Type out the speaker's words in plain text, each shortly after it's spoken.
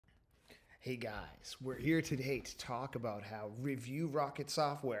Hey guys, we're here today to talk about how Review Rocket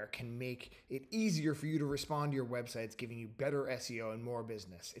software can make it easier for you to respond to your websites, giving you better SEO and more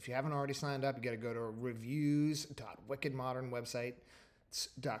business. If you haven't already signed up, you got to go to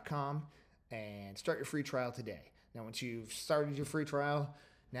reviews.wickedmodernwebsites.com and start your free trial today. Now, once you've started your free trial,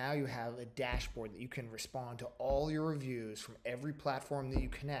 now you have a dashboard that you can respond to all your reviews from every platform that you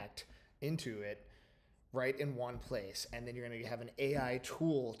connect into it right in one place. And then you're going to have an AI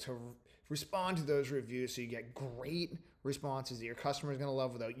tool to respond to those reviews so you get great responses that your customer is going to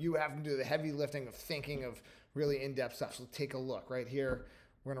love without you having to do the heavy lifting of thinking of really in-depth stuff. So take a look right here.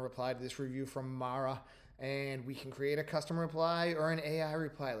 We're going to reply to this review from Mara, and we can create a custom reply or an AI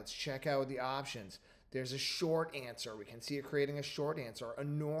reply. Let's check out the options. There's a short answer. We can see it creating a short answer, a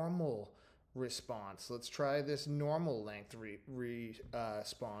normal response. Let's try this normal length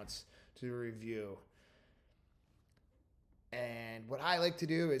response to the review. And what I like to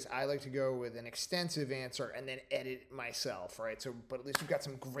do is I like to go with an extensive answer and then edit it myself, right? So, but at least we've got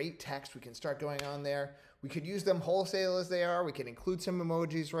some great text we can start going on there. We could use them wholesale as they are. We can include some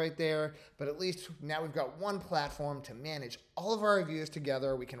emojis right there, but at least now we've got one platform to manage all of our reviews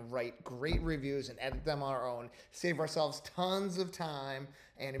together. We can write great reviews and edit them on our own, save ourselves tons of time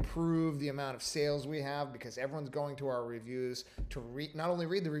and improve the amount of sales we have because everyone's going to our reviews to not only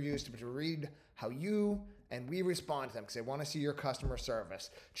read the reviews, but to read how you and we respond to them because they want to see your customer service.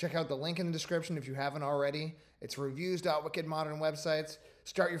 Check out the link in the description if you haven't already. It's reviews.wickedmodernwebsites.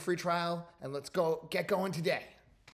 Start your free trial and let's go get going today.